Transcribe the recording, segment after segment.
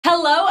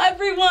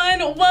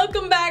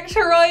Welcome back to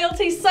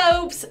Royalty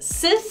Soaps.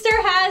 Sister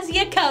has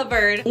you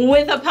covered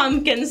with a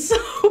pumpkin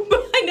soap.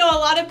 I know a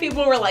lot of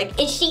people were like,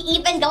 is she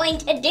even going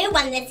to do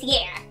one this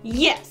year?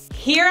 Yes,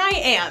 here I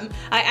am.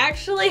 I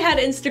actually had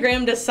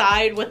Instagram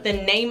decide what the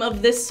name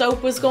of this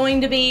soap was going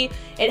to be.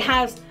 It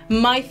has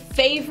my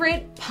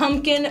favorite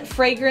pumpkin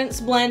fragrance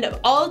blend of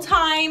all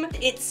time.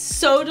 It's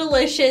so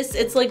delicious.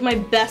 It's like my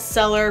best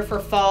seller for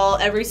fall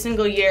every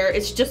single year.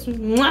 It's just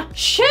mwah,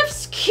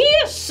 chef's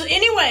kiss.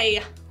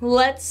 Anyway,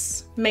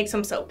 let's make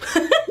some soap.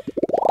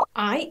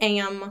 I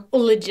am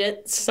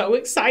legit so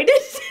excited.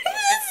 This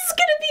is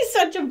gonna be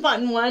such a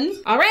fun one.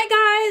 All right,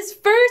 guys,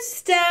 first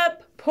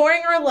step,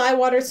 pouring our lye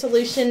water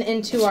solution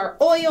into our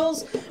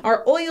oils.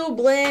 Our oil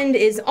blend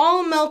is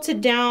all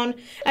melted down.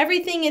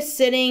 Everything is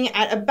sitting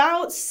at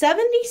about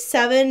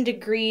 77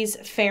 degrees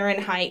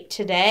Fahrenheit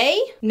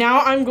today. Now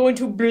I'm going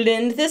to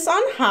blend this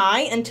on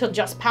high until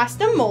just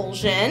past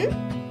emulsion.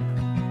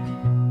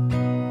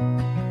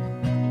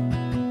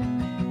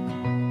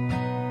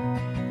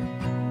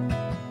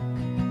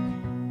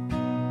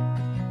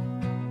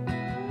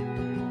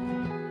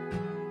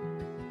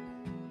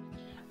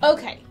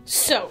 Okay,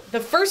 so the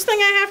first thing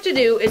I have to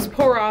do is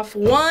pour off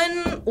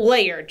one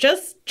layer,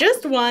 just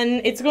one.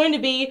 It's going to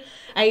be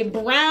a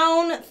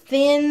brown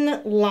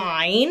thin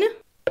line.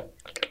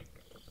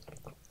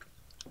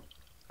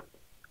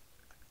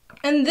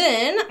 And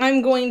then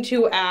I'm going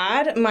to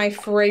add my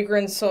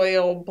fragrance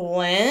oil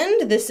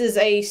blend. This is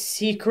a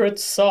secret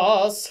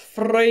sauce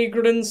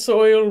fragrance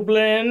oil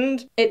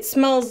blend. It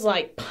smells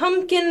like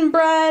pumpkin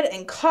bread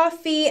and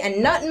coffee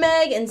and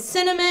nutmeg and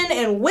cinnamon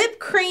and whipped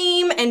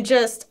cream and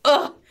just,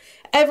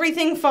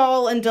 everything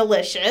fall and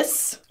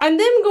delicious. I'm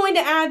then going to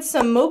add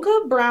some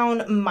mocha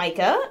brown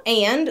mica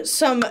and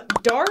some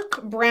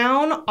dark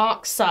brown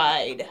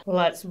oxide.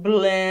 Let's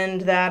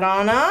blend that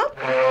on up.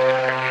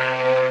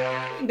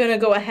 I'm gonna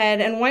go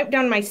ahead and wipe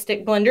down my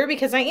stick blender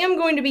because I am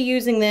going to be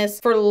using this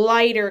for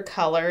lighter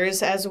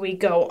colors as we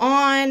go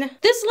on.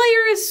 This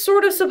layer is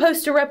sort of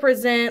supposed to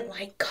represent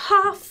like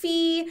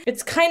coffee.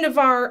 It's kind of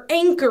our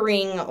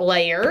anchoring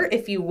layer,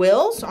 if you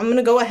will. So I'm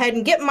gonna go ahead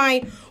and get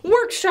my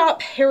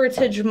workshop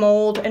heritage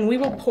mold and we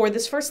will pour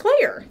this first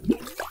layer.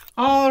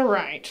 All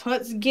right,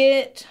 let's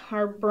get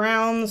our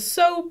brown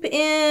soap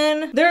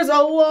in. There's a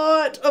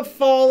lot of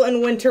fall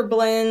and winter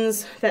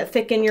blends that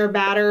thicken your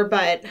batter,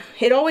 but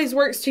it always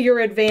works to your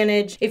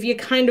advantage if you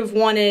kind of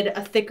wanted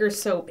a thicker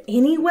soap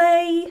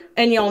anyway.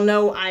 And y'all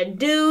know I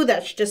do,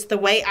 that's just the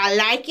way I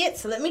like it.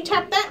 So let me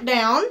tap that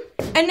down.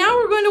 And now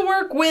we're going to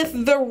work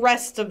with the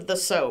rest of the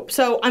soap.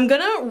 So I'm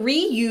gonna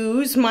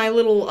reuse my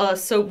little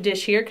soap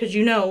dish here because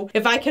you know,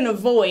 if I can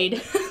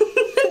avoid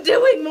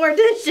doing more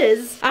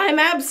dishes, I'm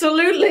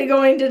absolutely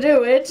going to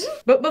do it.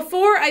 But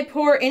before I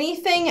pour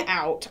anything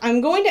out,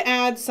 I'm going to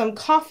add some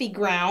coffee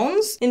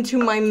grounds into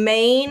my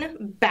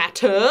main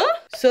batter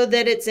so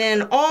that it's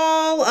in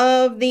all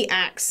of the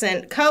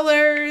accent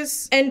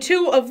colors. And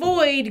to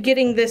avoid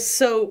getting this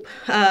soap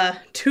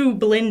too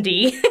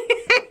blendy,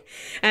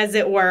 as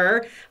it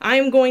were,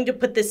 I'm going to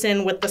put this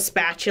in with the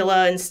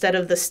spatula instead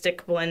of the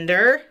stick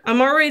blender. I'm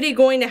already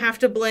going to have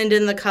to blend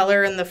in the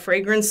color and the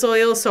fragrance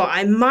oil, so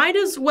I might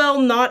as well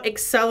not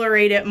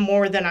accelerate it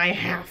more than I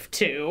have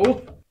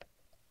to.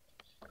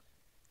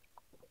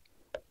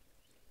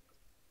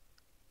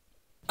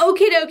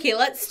 Okie dokie,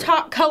 let's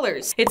talk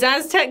colors. It's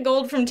Aztec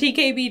Gold from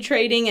TKB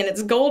Trading and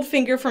it's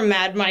Goldfinger from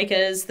Mad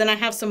Micas. Then I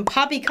have some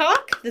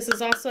Poppycock. This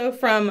is also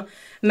from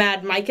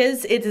Mad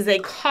Micas. It is a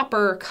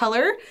copper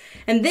color.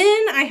 And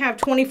then I have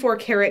 24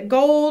 karat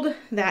gold.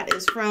 That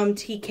is from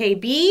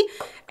TKB.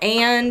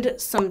 And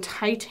some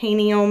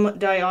titanium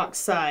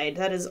dioxide.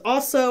 That is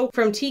also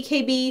from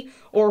TKB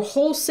or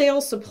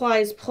Wholesale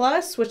Supplies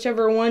Plus,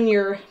 whichever one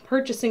you're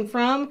purchasing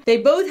from. They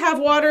both have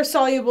water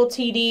soluble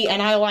TD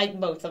and I like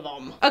both of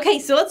them. Okay,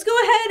 so let's go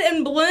ahead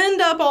and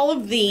blend up all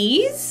of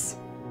these.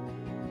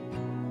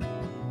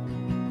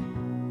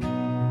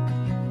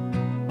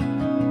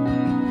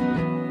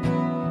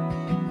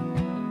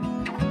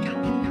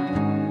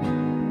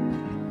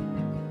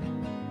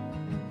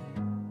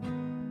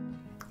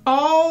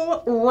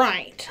 All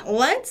right,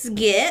 let's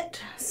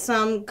get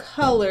some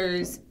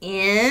colors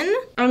in.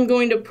 I'm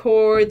going to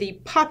pour the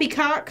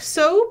Poppycock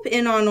soap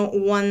in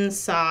on one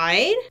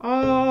side,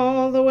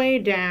 all the way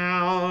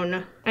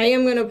down. I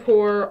am going to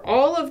pour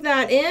all of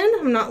that in.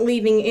 I'm not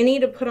leaving any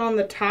to put on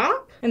the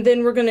top. And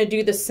then we're going to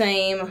do the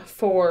same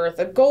for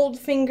the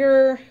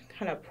Goldfinger.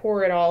 Kind of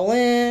pour it all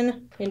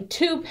in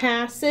 2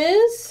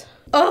 passes.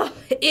 Oh,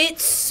 it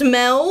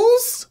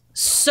smells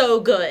so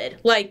good.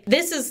 Like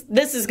this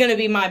is gonna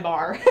be my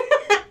bar.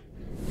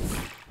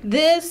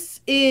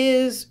 This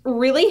is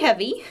really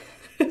heavy.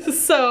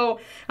 So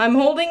I'm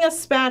holding a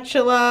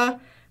spatula.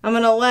 I'm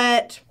gonna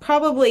let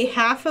probably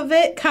half of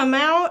it come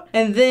out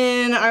and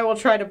then I will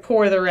try to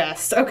pour the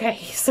rest. Okay,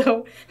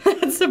 so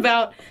that's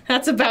about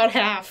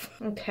half.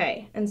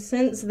 Okay, and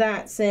since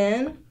that's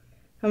in,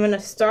 I'm gonna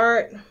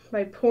start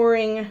by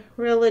pouring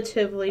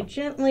relatively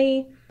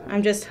gently.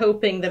 I'm just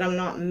hoping that I'm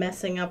not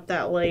messing up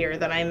that layer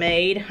that I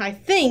made. I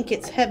think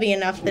it's heavy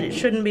enough that it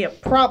shouldn't be a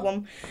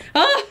problem.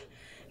 Ah!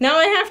 Now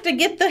I have to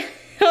get the,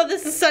 oh,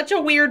 this is such a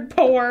weird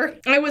pour.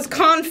 I was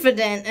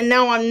confident and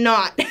now I'm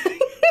not.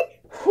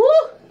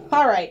 Whew.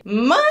 All right,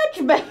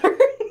 much better.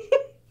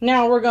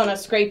 Now we're gonna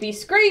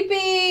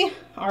scrapey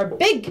our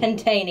big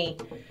container.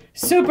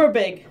 Super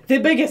big, the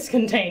biggest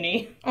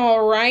container.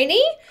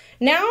 Alrighty,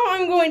 now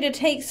I'm going to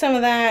take some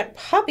of that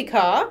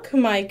poppycock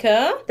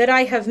mica that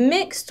I have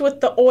mixed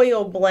with the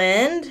oil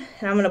blend,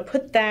 and I'm gonna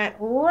put that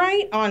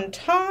right on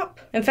top.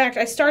 In fact,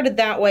 I started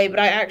that way, but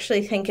I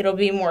actually think it'll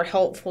be more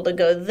helpful to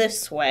go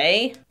this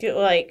way. Get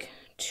like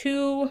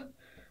 2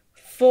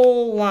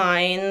 full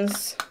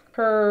lines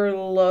per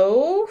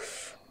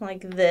loaf,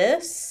 like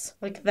this,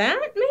 like that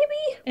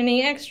maybe?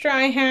 Any extra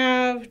I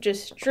have,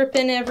 just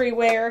dripping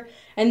everywhere.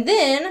 And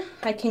then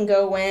I can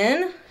go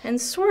in and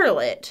swirl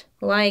it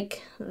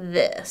like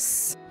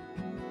this.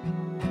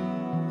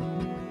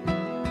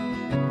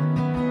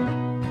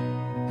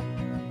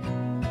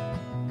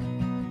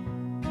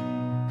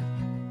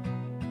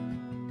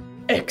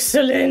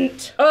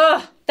 Excellent.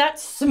 Ugh, that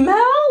smell,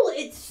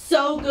 it's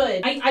so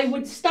good. I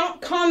would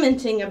stop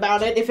commenting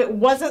about it if it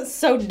wasn't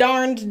so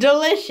darned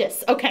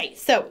delicious. Okay,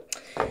 so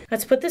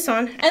let's put this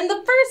on. And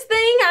the first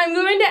thing I'm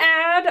going to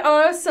add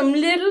are some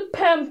little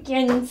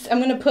pumpkins. I'm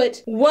gonna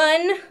put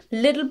 1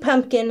 little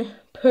pumpkin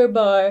per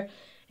bar.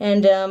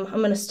 And I'm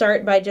gonna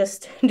start by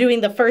just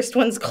doing the first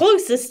ones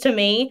closest to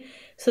me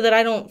so that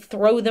I don't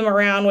throw them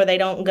around where they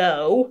don't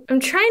go. I'm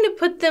trying to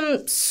put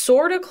them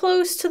sort of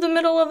close to the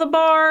middle of the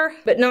bar,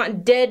 but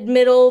not dead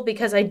middle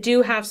because I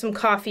do have some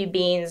coffee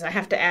beans I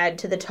have to add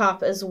to the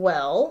top as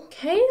well.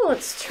 Okay,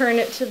 let's turn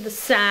it to the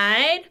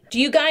side.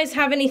 Do you guys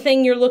have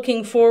anything you're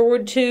looking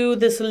forward to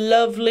this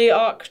lovely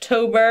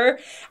October?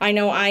 I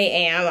know I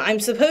am.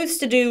 I'm supposed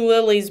to do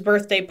Lily's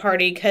birthday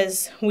party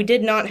because we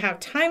did not have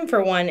time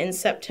for one in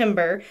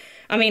September.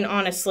 I mean,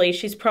 honestly,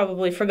 she's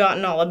probably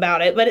forgotten all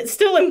about it, but it's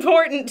still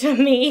important to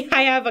me.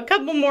 I have a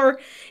couple more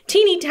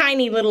teeny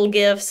tiny little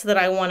gifts that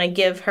I want to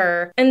give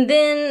her. And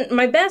then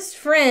my best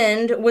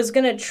friend was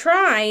gonna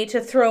try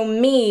to throw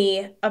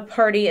me a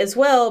party as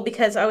well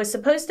because I was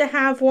supposed to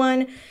have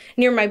one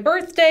near my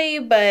birthday,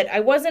 but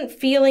I wasn't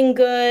feeling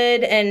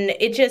good and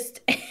it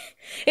just,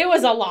 it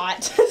was a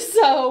lot.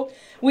 So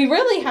we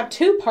really have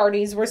 2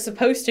 parties we're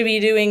supposed to be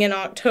doing in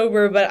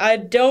October, but I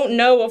don't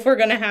know if we're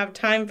gonna have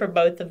time for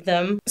both of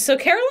them. So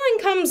Caroline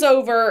comes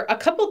over a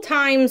couple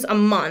times a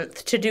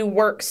month to do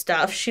work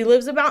stuff. She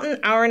lives about an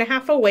hour and a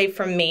half away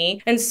from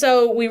me, and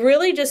so we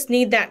really just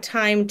need that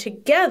time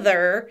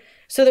together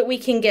so that we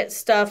can get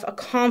stuff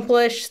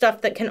accomplished,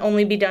 stuff that can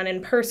only be done in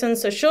person.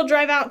 So she'll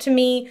drive out to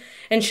me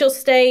and she'll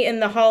stay in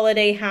the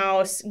holiday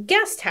house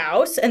guest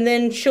house, and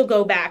then she'll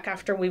go back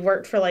after we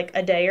worked for like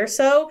a day or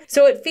so.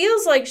 So it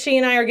feels like she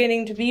and I are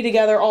getting to be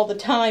together all the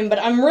time, but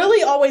I'm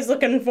really always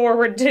looking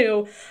forward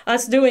to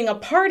us doing a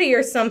party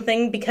or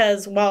something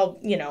because, well,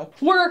 you know,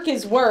 work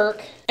is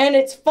work. And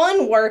it's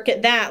fun work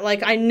at that.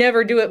 Like, I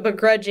never do it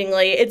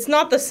begrudgingly. It's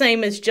not the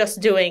same as just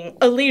doing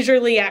a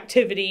leisurely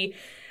activity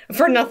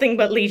for nothing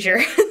but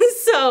leisure.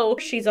 So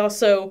she's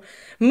also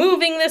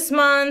moving this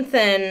month,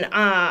 and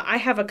I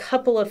have a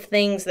couple of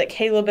things that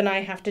Caleb and I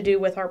have to do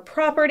with our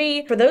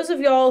property. For those of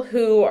y'all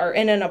who are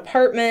in an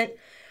apartment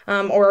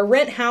or a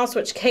rent house,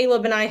 which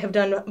Caleb and I have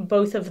done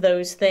both of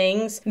those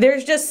things,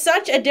 there's just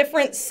such a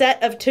different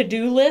set of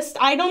to-do list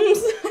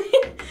items.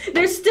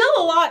 There's still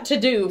a lot to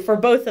do for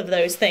both of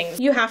those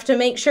things. You have to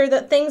make sure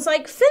that things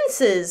like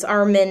fences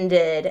are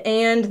mended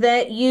and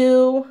that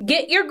you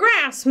get your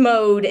grass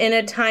mowed in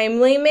a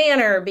timely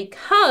manner,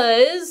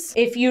 because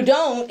if you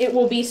don't, it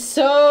will be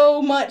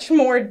so much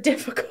more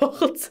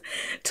difficult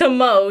to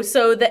mow.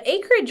 So the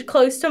acreage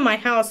close to my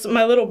house,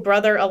 my little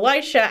brother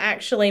Elisha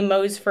actually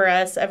mows for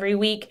us every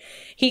week.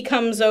 He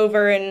comes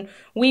over and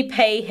we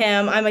pay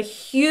him. I'm a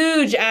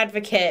huge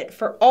advocate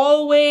for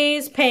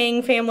always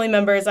paying family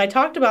members. I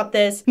talked about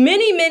this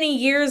many, many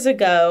years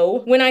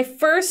ago when I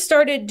first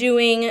started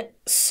doing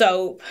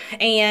soap,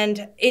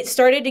 and it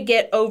started to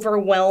get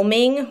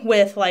overwhelming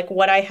with like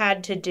what I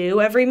had to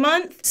do every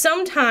month.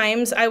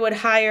 Sometimes I would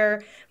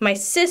hire my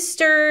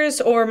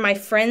sisters or my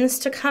friends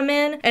to come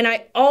in, and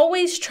I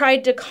always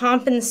tried to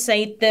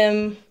compensate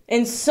them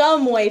in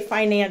some way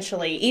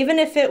financially, even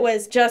if it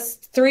was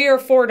just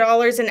 $3 or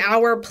 $4 an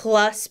hour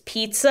plus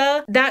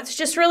pizza. That's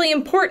just really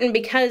important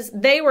because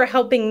they were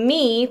helping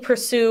me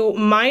pursue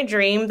my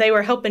dream. They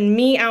were helping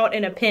me out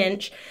in a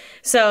pinch.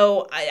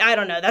 So I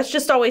don't know, that's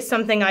just always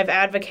something I've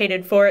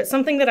advocated for. It's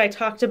something that I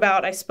talked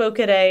about. I spoke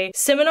at a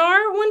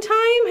seminar one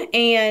time,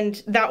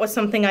 and that was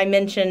something I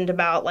mentioned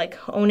about like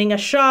owning a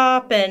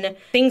shop and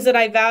things that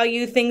I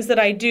value, things that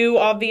I do.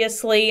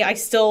 Obviously, I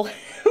still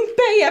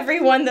pay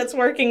everyone that's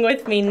working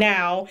with me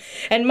now,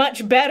 and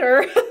much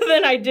better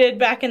than I did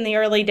back in the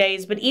early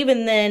days. But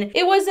even then,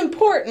 it was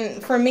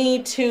important for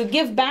me to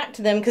give back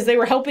to them because they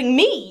were helping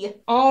me.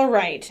 All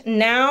right,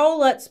 now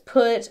let's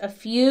put a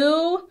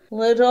few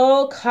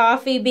little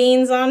coffee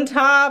beans on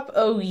top.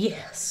 Oh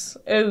yes,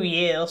 oh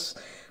yes.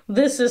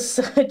 This is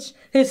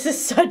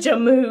such a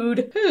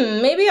mood.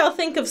 Maybe I'll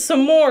think of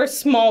some more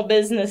small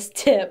business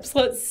tips.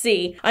 Let's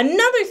see.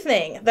 Another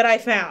thing that I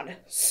found,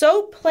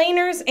 soap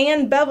planers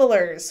and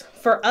bevelers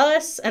for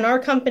us and our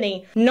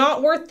company,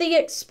 not worth the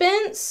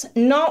expense,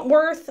 not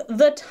worth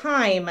the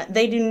time.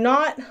 They do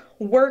not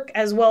work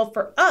as well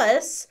for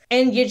us,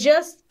 and you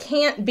just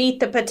can't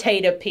beat the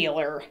potato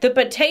peeler. The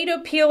potato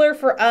peeler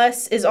for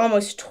us is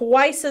almost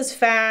twice as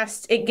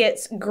fast. It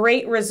gets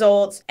great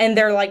results, and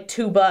they're like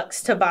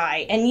 $2 to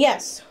buy. And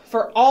yes,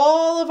 for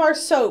all of our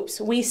soaps,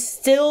 we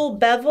still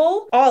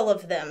bevel all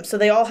of them, so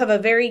they all have a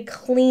very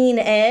clean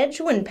edge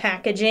when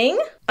packaging.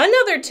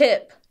 Another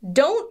tip,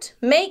 don't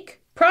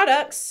make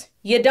products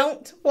you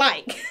don't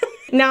like.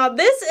 Now,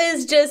 this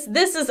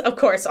is, of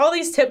course, all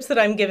these tips that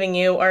I'm giving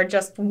you are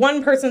just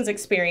one person's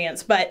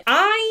experience, but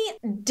I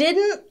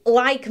didn't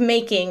like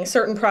making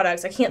certain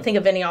products. I can't think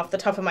of any off the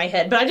top of my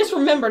head, but I just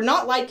remember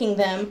not liking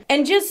them,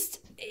 and just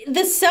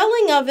the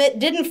selling of it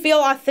didn't feel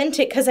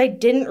authentic because I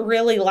didn't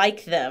really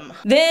like them.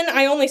 Then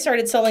I only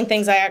started selling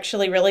things I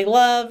actually really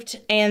loved,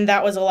 and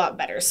that was a lot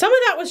better. Some of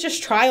that was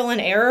just trial and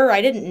error.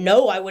 I didn't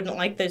know I wouldn't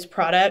like those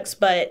products,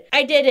 but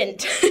I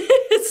didn't.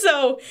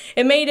 So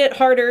it made it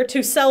harder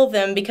to sell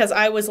them because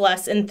I was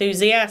less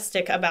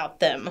enthusiastic about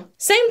them.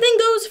 Same thing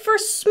goes for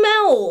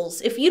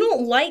smells. If you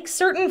don't like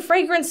certain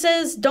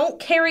fragrances, don't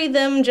carry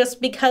them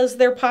just because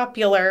they're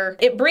popular.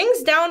 It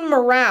brings down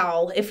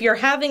morale if you're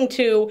having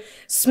to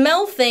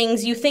smell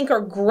things you think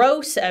are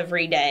gross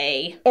every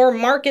day or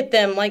market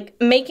them. Like,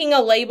 making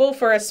a label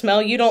for a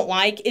smell you don't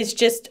like is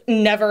just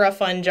never a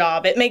fun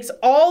job. It makes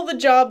all the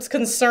jobs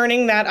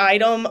concerning that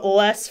item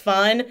less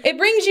fun. It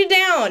brings you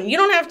down. You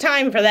don't have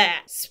time for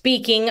that.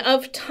 Speaking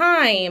of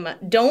time,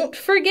 don't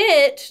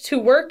forget to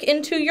work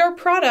into your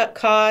product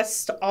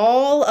cost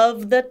all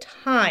of the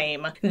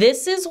time.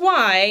 This is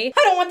why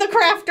I don't want the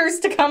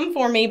crafters to come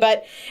for me,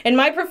 but in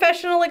my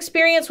professional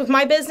experience with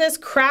my business,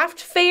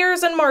 craft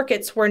fairs and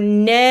markets were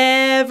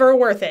never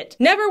worth it.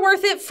 Never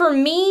worth it for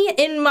me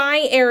in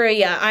my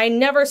area. I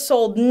never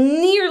sold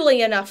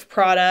nearly enough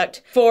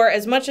product for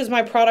as much as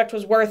my product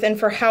was worth and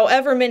for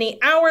however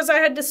many hours I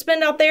had to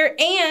spend out there,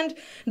 and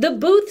the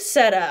booth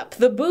setup.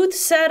 The booth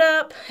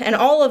setup and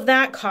all of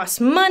that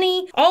costs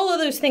money. All of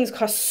those things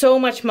cost so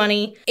much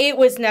money. It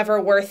was never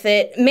worth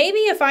it. Maybe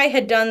if I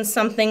had done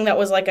something that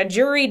was like a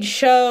juried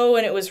show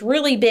and it was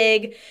really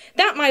big,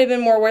 that might have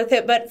been more worth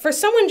it. But for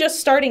someone just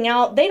starting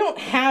out, they don't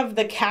have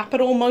the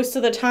capital most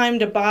of the time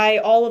to buy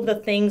all of the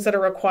things that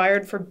are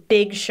required for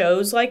big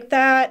shows like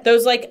that.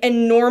 Those like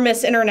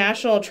enormous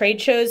international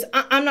trade shows.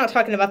 I'm not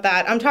talking about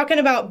that. I'm talking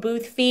about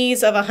booth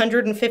fees of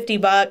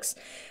 $150,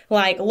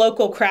 like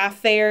local craft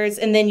fairs,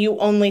 and then you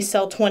only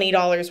sell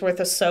 $20 worth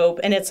of soap,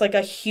 and it's like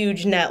a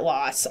huge net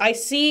loss. I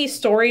see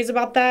stories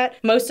about that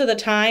most of the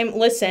time.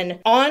 Listen,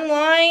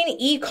 online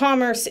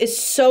e-commerce is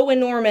so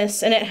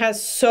enormous and it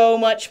has so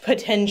much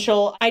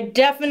potential. I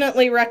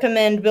definitely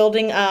recommend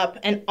building up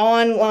an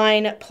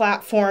online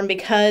platform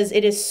because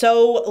it is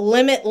so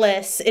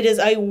limitless. It is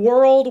a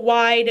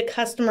worldwide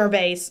customer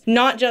base,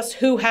 not just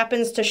who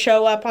happens to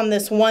show up on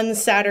this one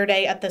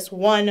Saturday at this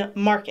one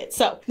market.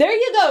 So there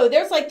you go.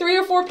 There's like 3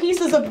 or 4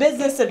 pieces of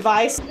business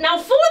advice. Now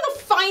for the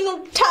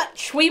final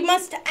touch, we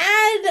must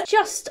add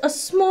just a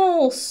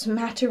small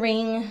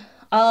smattering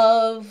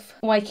of,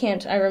 why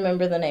can't I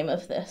remember the name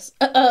of this?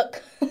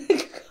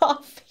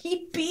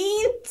 Coffee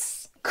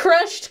beans?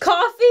 Crushed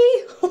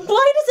coffee?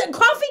 Why does it,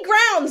 coffee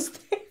grounds?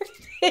 There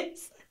it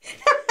is.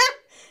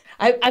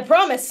 I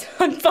promise,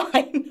 I'm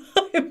fine.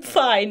 I'm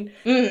fine.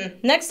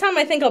 Next time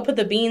I think I'll put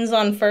the beans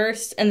on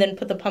first and then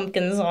put the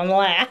pumpkins on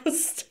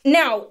last.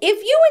 Now,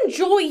 if you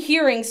enjoy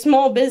hearing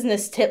small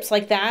business tips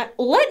like that,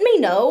 let me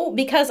know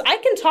because I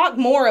can talk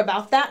more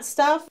about that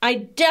stuff. I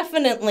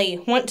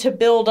definitely want to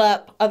build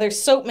up other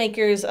soap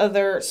makers,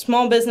 other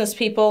small business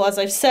people. As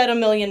I've said a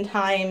million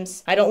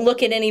times, I don't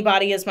look at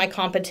anybody as my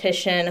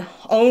competition,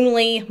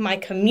 only my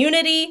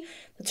community.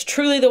 It's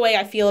truly the way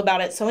I feel about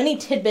it. So any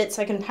tidbits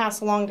I can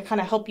pass along to kind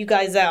of help you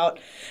guys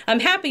out, I'm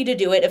happy to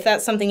do it if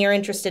that's something you're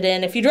interested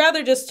in. If you'd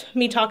rather just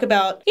me talk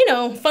about, you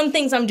know, fun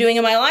things I'm doing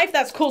in my life,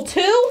 that's cool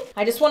too.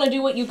 I just want to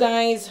do what you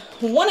guys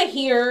want to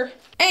hear.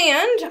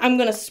 And I'm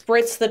going to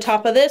spritz the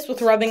top of this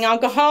with rubbing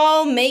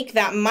alcohol, make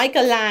that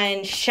mica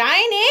line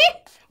shiny.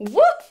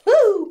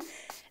 Woohoo!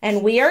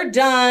 And we are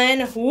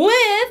done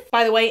with,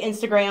 by the way,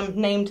 Instagram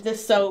named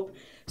this soap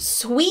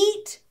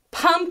Sweet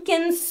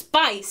Pumpkin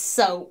Spice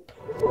Soap.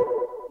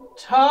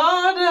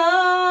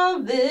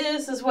 Ta-da!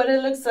 This is what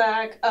it looks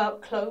like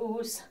up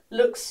close.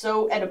 Looks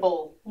so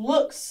edible.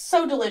 Looks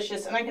so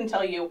delicious. And I can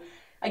tell you,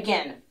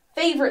 again,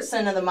 favorite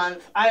scent of the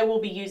month. I will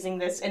be using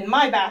this in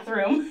my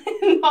bathroom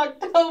in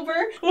October.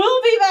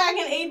 We'll be back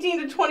in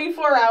 18 to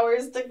 24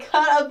 hours to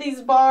cut up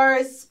these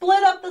bars,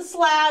 split up the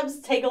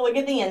slabs, take a look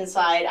at the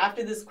inside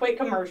after this quick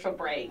commercial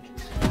break.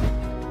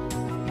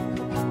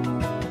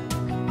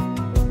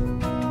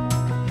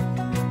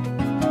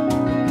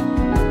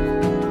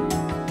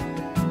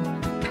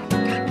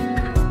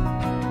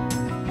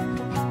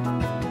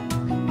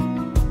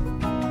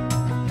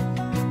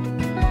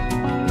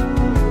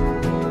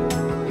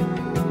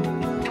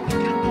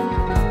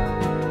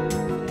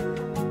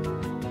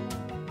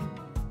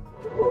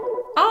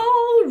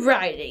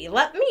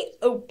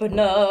 open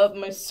up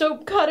my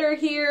soap cutter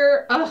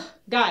here. Ugh,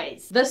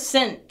 guys, the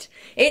scent.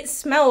 It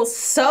smells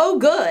so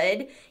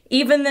good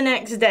even the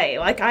next day.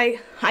 Like I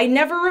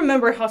never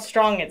remember how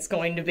strong it's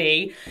going to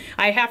be.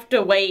 I have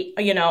to wait,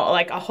 you know,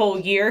 like a whole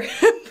year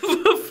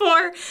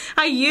before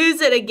I use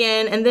it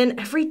again. And then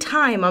every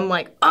time I'm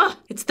like, oh,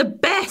 it's the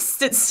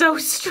best. It's so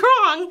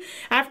strong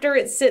after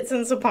it sits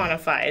and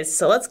saponifies.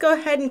 So let's go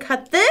ahead and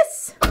cut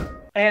this.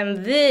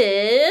 And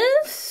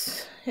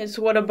this is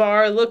what a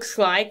bar looks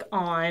like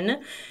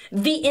on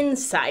the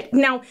inside.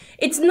 Now,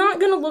 it's not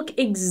gonna look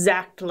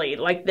exactly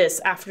like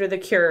this after the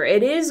cure.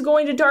 It is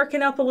going to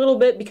darken up a little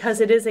bit because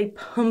it is a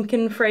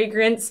pumpkin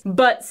fragrance,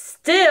 but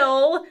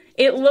still,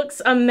 it looks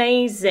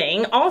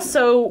amazing.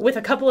 Also, with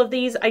a couple of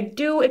these, I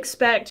do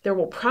expect there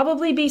will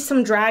probably be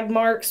some drag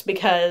marks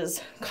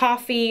because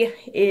coffee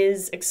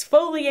is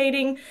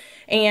exfoliating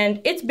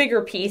and it's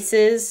bigger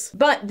pieces,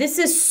 but this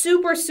is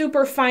super,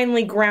 super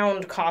finely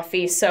ground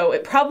coffee, so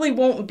it probably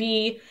won't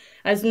be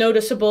as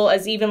noticeable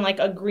as even like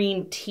a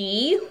green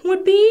tea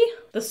would be.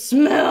 The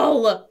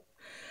smell!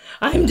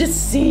 I'm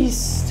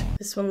deceased.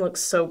 This one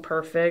looks so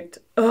perfect.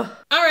 Ugh.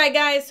 All right,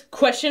 guys,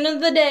 question of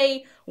the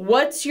day.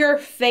 What's your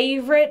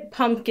favorite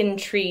pumpkin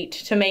treat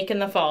to make in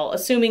the fall,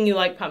 assuming you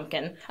like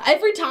pumpkin?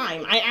 Every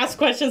time I ask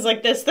questions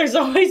like this, there's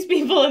always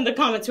people in the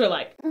comments who are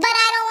like, but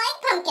I don't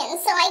like pumpkin,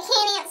 so I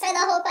can't answer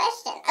the whole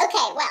question.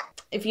 Okay, well.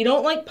 If you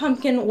don't like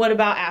pumpkin, what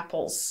about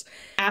apples?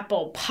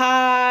 Apple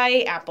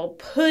pie, apple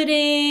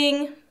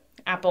pudding,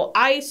 apple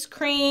ice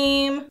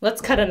cream.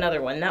 Let's cut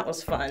another one. That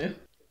was fun.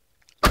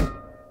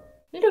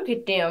 Look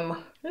at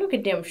them. Look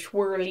at them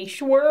swirly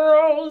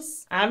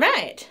swirls. All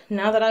right,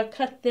 now that I've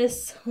cut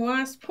this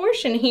last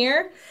portion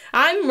here,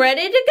 I'm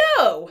ready to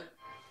go.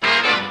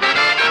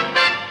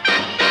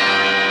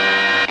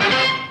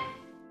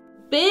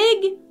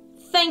 Big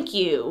thank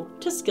you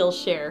to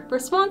Skillshare for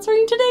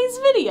sponsoring today's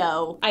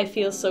video. I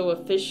feel so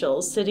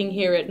official sitting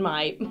here at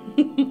my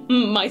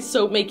my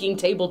soap making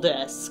table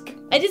desk.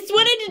 I just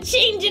wanted to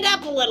change it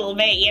up a little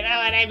bit, you know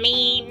what I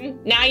mean?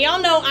 Now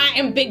y'all know I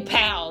am big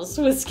pals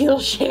with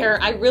Skillshare.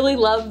 I really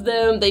love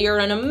them. They are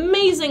an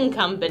amazing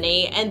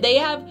company and they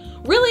have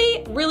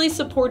really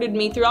supported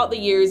me throughout the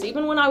years,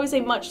 even when I was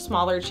a much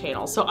smaller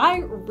channel. So I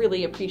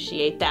really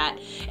appreciate that.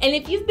 And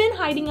if you've been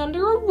hiding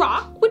under a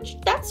rock, which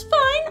that's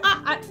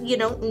fine, you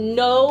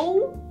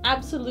know,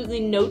 absolutely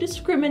no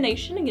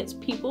discrimination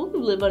against people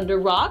who live under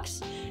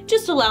rocks.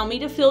 Just allow me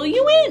to fill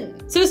you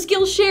in. So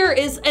Skillshare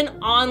is an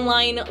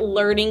online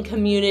learning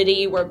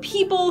community where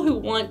people who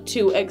want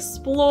to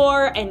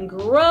explore and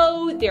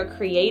grow their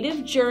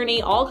creative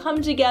journey all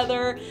come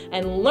together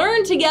and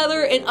learn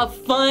together in a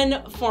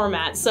fun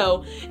format.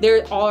 So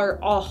there are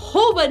a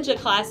whole bunch of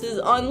classes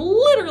on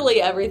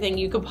literally everything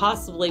you could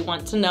possibly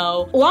want to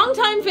know.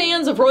 Longtime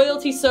fans of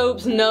royalty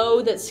soaps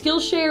know that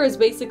Skillshare is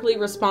basically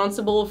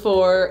responsible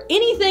for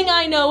anything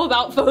I know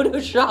about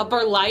Photoshop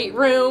or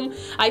Lightroom.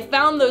 I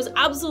found those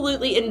absolutely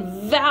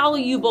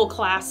invaluable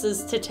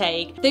classes to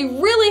take. They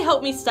really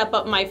helped me step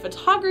up my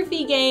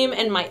photography game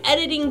and my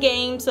editing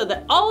game so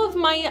that all of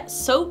my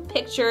soap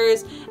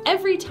pictures,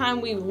 every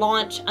time we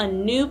launch a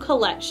new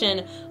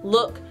collection,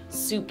 look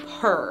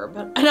superb.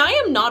 And I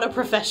am not a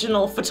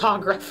professional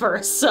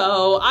photographer,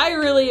 so I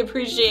really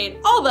appreciate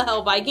all the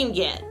help I can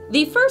get.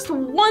 The first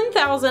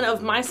 1,000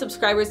 of my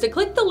subscribers to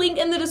click the link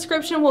in the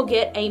description will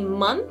get a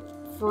month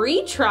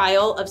free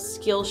trial of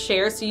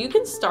Skillshare so you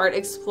can start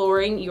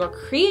exploring your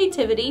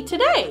creativity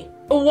today.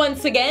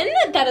 Once again,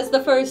 that is the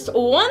first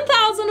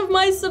 1,000 of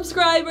my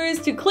subscribers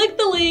to click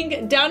the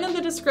link down in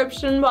the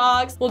description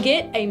box will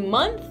get a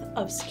month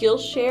of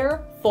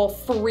Skillshare for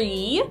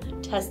free.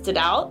 Test it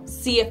out,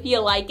 see if you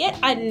like it.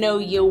 I know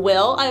you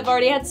will. I've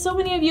already had so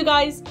many of you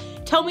guys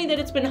tell me that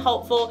it's been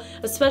helpful,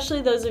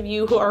 especially those of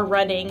you who are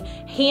running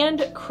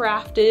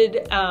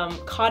handcrafted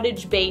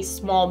cottage-based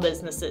small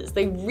businesses.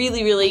 They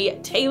really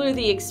tailor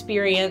the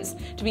experience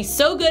to be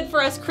so good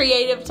for us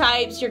creative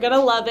types. You're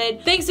gonna love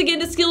it. Thanks again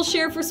to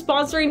Skillshare for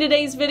sponsoring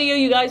today's video.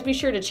 You guys be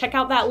sure to check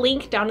out that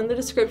link down in the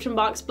description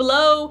box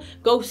below.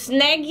 Go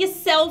snag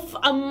yourself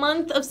a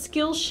month of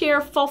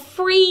Skillshare for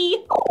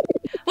free.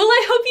 Well,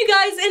 I hope you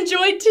guys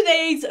enjoyed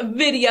today's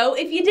video.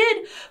 If you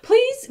did,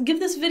 please give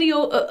this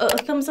video a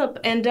thumbs up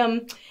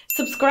and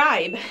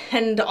subscribe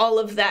and all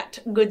of that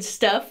good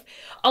stuff.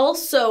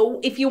 Also,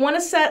 if you want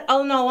to set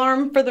an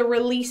alarm for the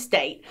release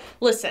date,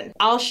 listen,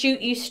 I'll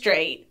shoot you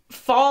straight.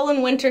 Fall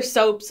and winter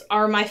soaps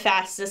are my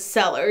fastest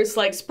sellers.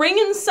 Like spring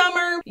and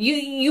summer,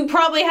 you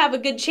probably have a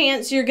good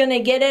chance you're gonna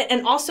get it.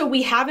 And also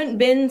we haven't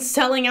been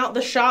selling out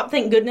the shop.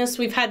 Thank goodness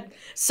we've had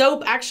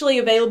soap actually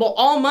available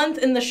all month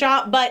in the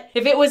shop. But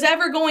if it was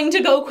ever going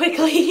to go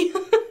quickly,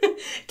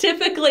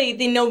 typically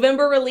the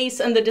November release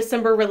and the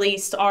December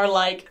release are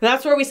like,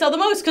 that's where we sell the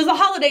most because the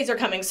holidays are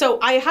coming. So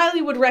I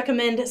highly would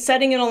recommend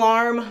setting an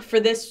alarm for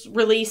this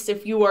release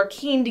if you are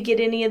keen to get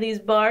any of these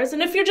bars.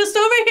 And if you're just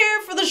over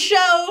here for the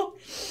show,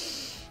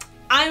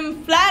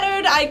 I'm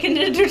flattered I can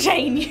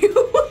entertain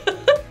you.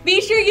 Be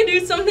sure you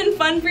do something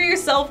fun for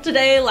yourself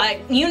today,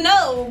 like,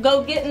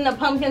 go getting a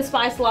pumpkin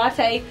spice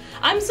latte.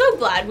 I'm so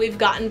glad we've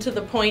gotten to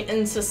the point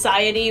in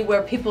society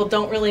where people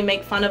don't really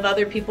make fun of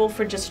other people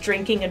for just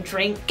drinking a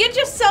drink. Get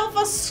yourself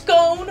a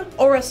scone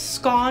or a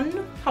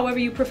scone, however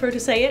you prefer to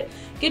say it.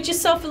 Get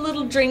yourself a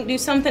little drink, do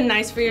something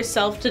nice for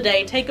yourself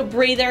today. Take a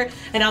breather,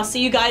 and I'll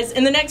see you guys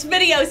in the next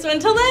video. So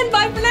until then,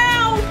 bye for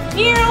now.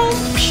 Meow.